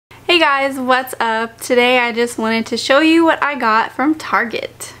Hey guys, what's up? Today I just wanted to show you what I got from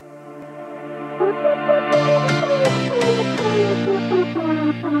Target.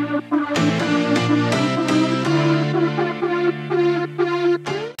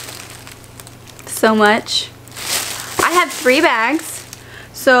 So much. I had 3 bags.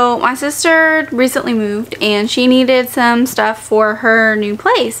 So my sister recently moved and she needed some stuff for her new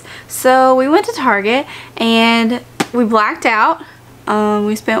place. So we went to Target and we blacked out.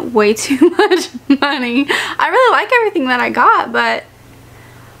 We spent way too much money. I really like everything that I got, but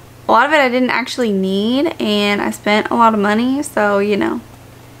a lot of it I didn't actually need and I spent a lot of money, so you know,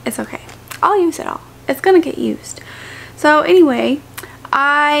 it's okay. I'll use it all. It's gonna get used. So anyway,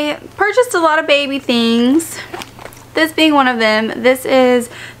 I purchased a lot of baby things. This being one of them. This is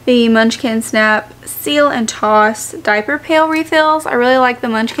the Munchkin Snap Seal and Toss Diaper Pail refills. I really like the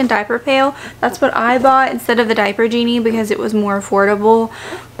Munchkin Diaper Pail. That's what I bought instead of the Diaper Genie because it was more affordable,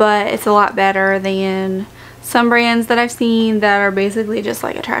 but it's a lot better than some brands that I've seen that are basically just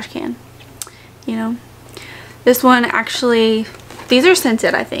like a trash can, you know. This one actually, these are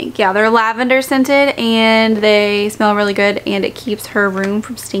scented, I think. Yeah, they're lavender scented and they smell really good and it keeps her room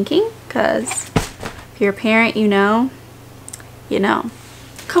from stinking because if you're a parent, you know.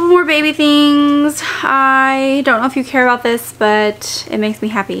 Couple more baby things. I don't know if you care about this, but it makes me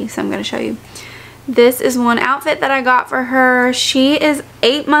happy, so I'm going to show you. This is one outfit that I got for her. She is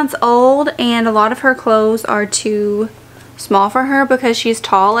 8 months old and a lot of her clothes are too small for her because she's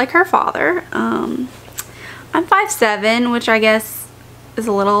tall like her father. I'm 5'7", which I guess is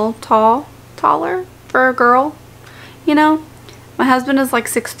a little taller for a girl, you know. My husband is like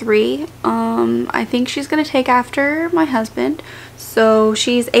 6'3". I think she's gonna take after my husband. So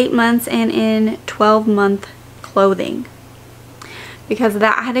she's 8 months and in 12-month clothing. Because of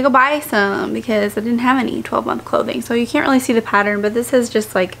that, I had to go buy some because I didn't have any 12-month clothing. So you can't really see the pattern, but this is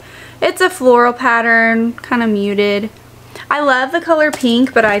just like, it's a floral pattern, kind of muted. I love the color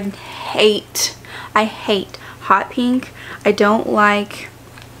pink, but I hate hot pink. I don't like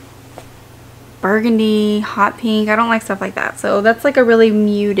burgundy, hot pink. I don't like stuff like that. So that's like a really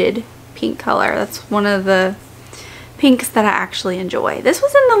muted pink color. That's one of the pinks that I actually enjoy. This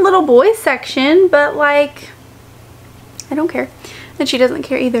was in the little boy section, but like, I don't care. And she doesn't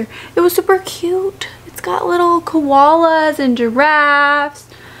care either. It was super cute. It's got little koalas and giraffes,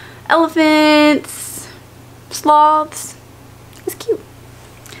 elephants, sloths. It's cute.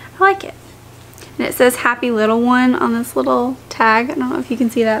 I like it. And it says Happy Little One on this little tag. I don't know if you can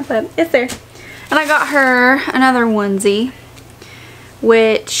see that, but it's there. And I got her another onesie,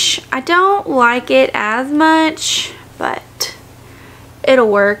 which I don't like it as much, but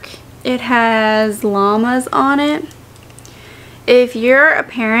it'll work. It has llamas on it. If you're a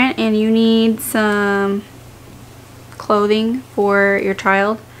parent and you need some clothing for your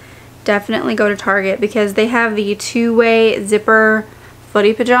child, definitely go to Target because they have the 2-way zipper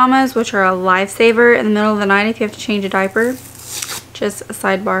footy pajamas, which are a lifesaver in the middle of the night if you have to change a diaper. Just a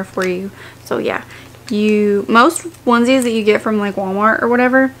sidebar for you. So yeah, most onesies that you get from like Walmart or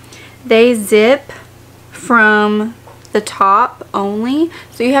whatever, they zip from the top only.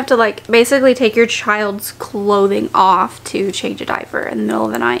 So you have to like basically take your child's clothing off to change a diaper in the middle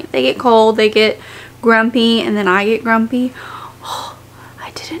of the night. They get cold, they get grumpy, and then I get grumpy. Oh,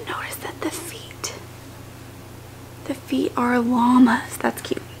 I didn't notice that the feet are llamas. That's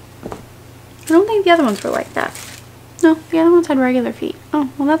cute. I don't think the other ones were like that. No, the other ones had regular feet.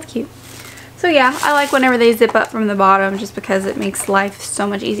 Oh, well that's cute. So yeah, I like whenever they zip up from the bottom just because it makes life so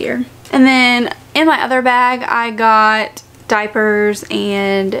much easier. And then in my other bag, I got diapers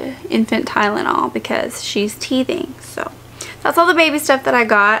and infant Tylenol because she's teething. So that's all the baby stuff that I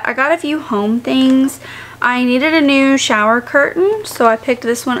got. I got a few home things. I needed a new shower curtain, so I picked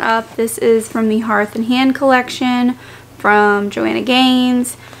this one up. This is from the Hearth and Hand collection from Joanna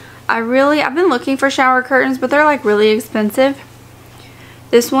Gaines. I've been looking for shower curtains, but they're like really expensive.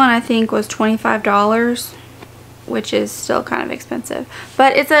 This one I think was $25, which is still kind of expensive,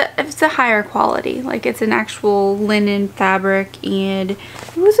 but it's a higher quality. Like it's an actual linen fabric and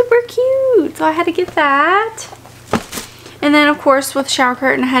it was super cute, so I had to get that. And then of course with shower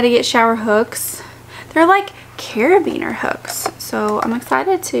curtain I had to get shower hooks. They're like carabiner hooks, so I'm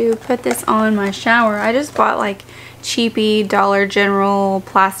excited to put this on my shower. I just bought like cheapy Dollar General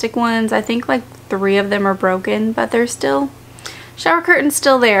plastic ones. I think like 3 of them are broken, but they're still, shower curtain's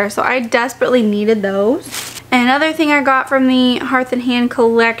still there, so I desperately needed those. And another thing I got from the Hearth and Hand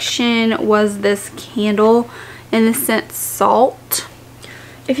collection was this candle in the scent Salt.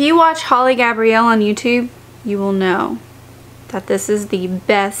 If you watch Holly Gabrielle on YouTube, you will know that this is the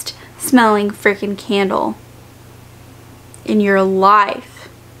best smelling freaking candle in your life.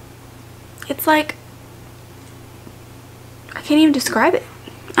 It's like, I can't even describe it.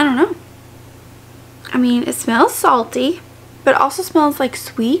 I don't know. I mean, it smells salty, but it also smells like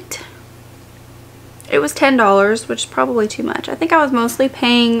sweet. It was $10, which is probably too much. I think I was mostly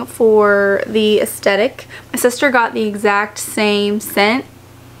paying for the aesthetic. My sister got the exact same scent,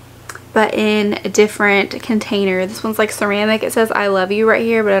 but in a different container. This one's like ceramic. It says I love you right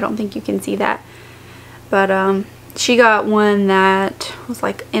here, but I don't think you can see that. But she got one that was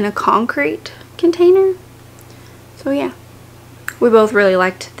like in a concrete container. So yeah, we both really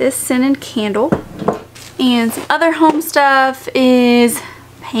liked this scented candle. And some other home stuff is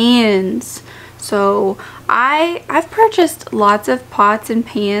pans. So I've purchased lots of pots and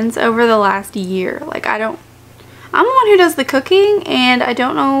pans over the last year. Like I'm the one who does the cooking, and I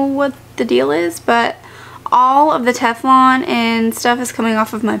don't know what the deal is, but all of the Teflon and stuff is coming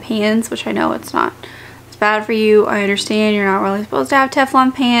off of my pans, which I know it's not. It's bad for you. I understand you're not really supposed to have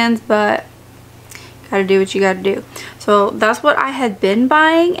Teflon pans, but you gotta do what you gotta do. So that's what I had been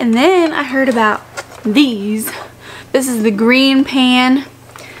buying, and then I heard about these. This is the green pan.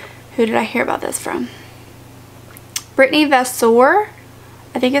 Who did I hear about this from? Brittany Vasseur.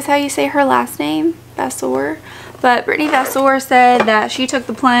 I think is how you say her last name, Vasseur. But Brittany Vasseur said that she took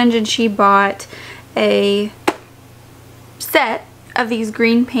the plunge and she bought a set of these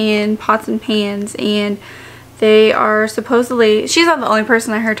green pan pots and pans, and they are supposedly, she's not the only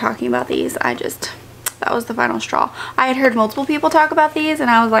person I heard talking about these. That was the final straw. I had heard multiple people talk about these, and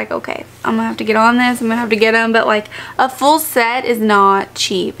I was like, okay, I'm gonna have to get on this. I'm gonna have to get them. But like, a full set is not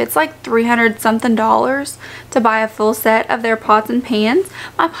cheap. It's like $300 something to buy a full set of their pots and pans.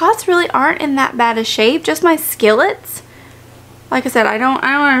 My pots really aren't in that bad a shape. Just my skillets. Like I said, I don't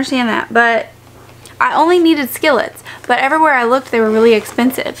understand that. But I only needed skillets. But everywhere I looked, they were really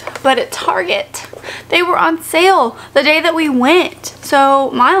expensive. But at Target, they were on sale the day that we went. So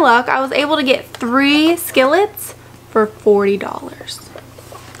my luck, I was able to get 3 skillets for $40,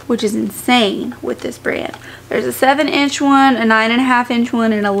 which is insane with this brand. There's a 7-inch one, a 9.5-inch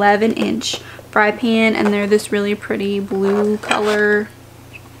one, and an 11-inch fry pan, and they're this really pretty blue color.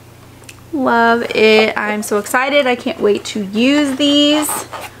 Love it. I'm so excited. I can't wait to use these.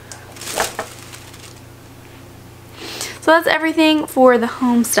 So that's everything for the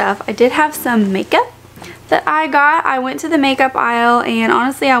home stuff. I did have some makeup that I got. I went to the makeup aisle, and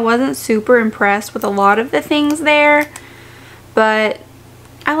honestly I wasn't super impressed with a lot of the things there, but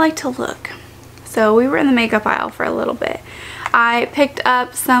I like to look. So we were in the makeup aisle for a little bit. I picked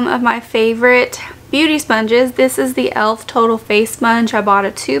up some of my favorite beauty sponges. This is the e.l.f. Total Face Sponge. I bought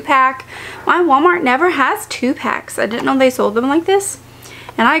a 2-pack. My Walmart never has 2-packs. I didn't know they sold them like this.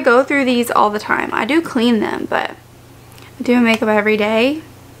 And I go through these all the time. I do clean them, but I do makeup every day.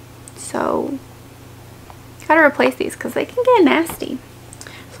 So gotta replace these because they can get nasty.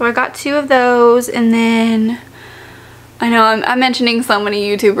 So I got 2 of those, and then I know I'm mentioning so many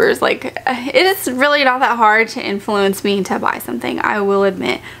YouTubers. Like, it is really not that hard to influence me to buy something, I will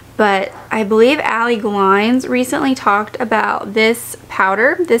admit. But I believe Allie Glines recently talked about this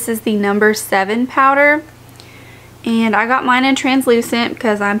powder. This is the number 7 powder. And I got mine in translucent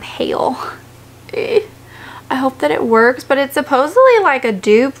because I'm pale. I hope that it works. But it's supposedly like a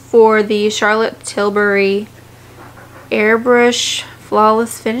dupe for the Charlotte Tilbury Airbrush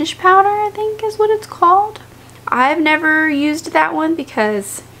Flawless Finish Powder, I think is what it's called. I've never used that one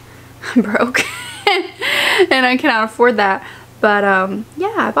because I'm broke and I cannot afford that. But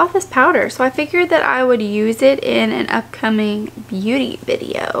yeah, I bought this powder, so I figured that I would use it in an upcoming beauty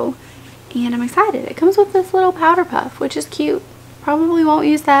video, and I'm excited. It comes with this little powder puff, which is cute. Probably won't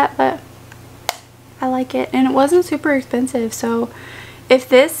use that, but I like it, and it wasn't super expensive. So if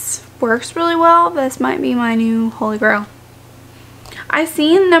this works really well, this might be my new holy grail. I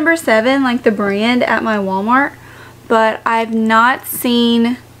seen number 7, like the brand, at my Walmart, but I've not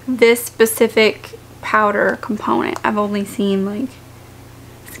seen this specific powder component. I've only seen like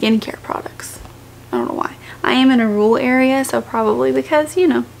skincare products. I don't know why. I am in a rural area, so probably because, you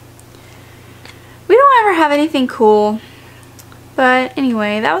know, we don't ever have anything cool. But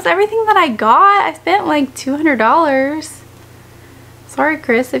anyway, that was everything that I got. I spent like $200. Sorry,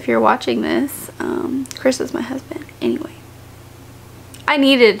 Chris, if you're watching this. Chris is my husband. Anyway, I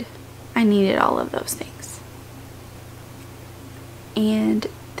needed all of those things, and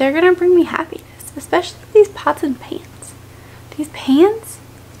they're gonna bring me happiness, especially these pots and pans. These pans,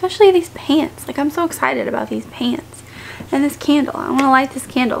 especially these pans. Like, I'm so excited about these pans and this candle. I want to light this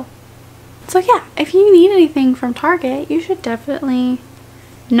candle. So yeah, if you need anything from Target, you should definitely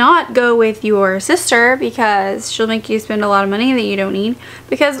not go with your sister, because she'll make you spend a lot of money that you don't need.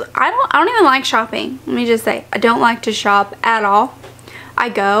 Because I don't even like shopping. Let me just say, I don't like to shop at all. I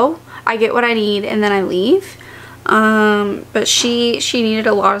I get what I need and then I leave. But she needed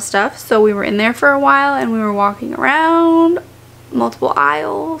a lot of stuff, so we were in there for a while and we were walking around multiple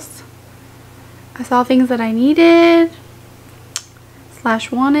aisles. I saw things that I needed /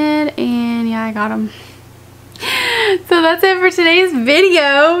 wanted, and yeah, I got them. So that's it for today's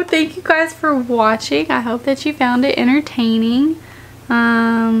video. Thank you guys for watching. I hope that you found it entertaining.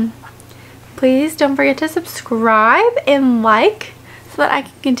 Please don't forget to subscribe and like so that I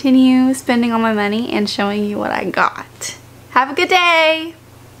can continue spending all my money and showing you what I got. Have a good day.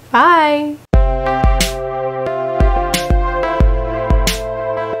 Bye.